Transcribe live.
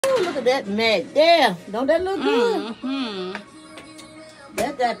look at that mac there. Don't that look good? Mm-hmm.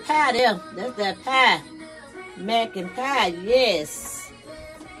 That's that pie there. That's that pie. Mac and pie, yes.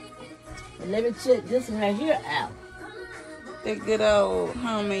 And let me check this one right here out. That good old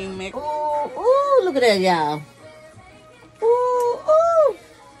homemade mac. Ooh, ooh, look at that, y'all. Ooh, ooh.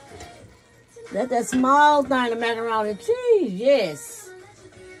 That's that small thing of macaroni and cheese, yes.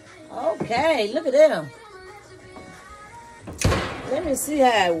 Okay, look at them. Let me see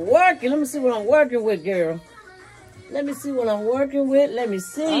how it's working. Let me see what I'm working with, girl. Let me see what I'm working with. Let me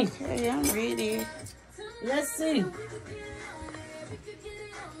see. Okay, I'm ready. Let's see.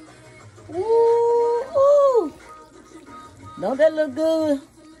 Ooh, ooh. Don't that look good?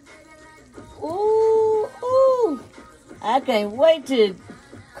 Ooh, ooh. I can't wait to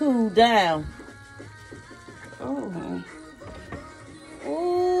cool down. Oh.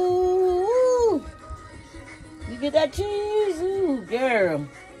 Ooh. You get that cheese? Ooh, girl.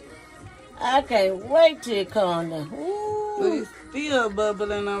 I can't wait till it calm down. But Ooh. it's still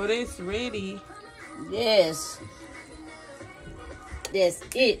bubbling over there. It's ready. Yes. That's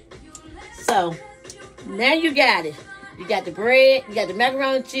it. So, now you got it. You got the bread, you got the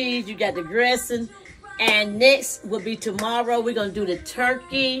macaroni and cheese, you got the dressing. And next will be tomorrow. We're going to do the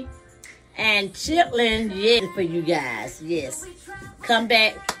turkey and chitlin, yes, for you guys. Yes. Come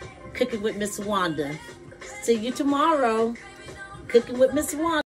back, cooking with Ms Wanda. See you tomorrow. Cooking with Ms Wanda.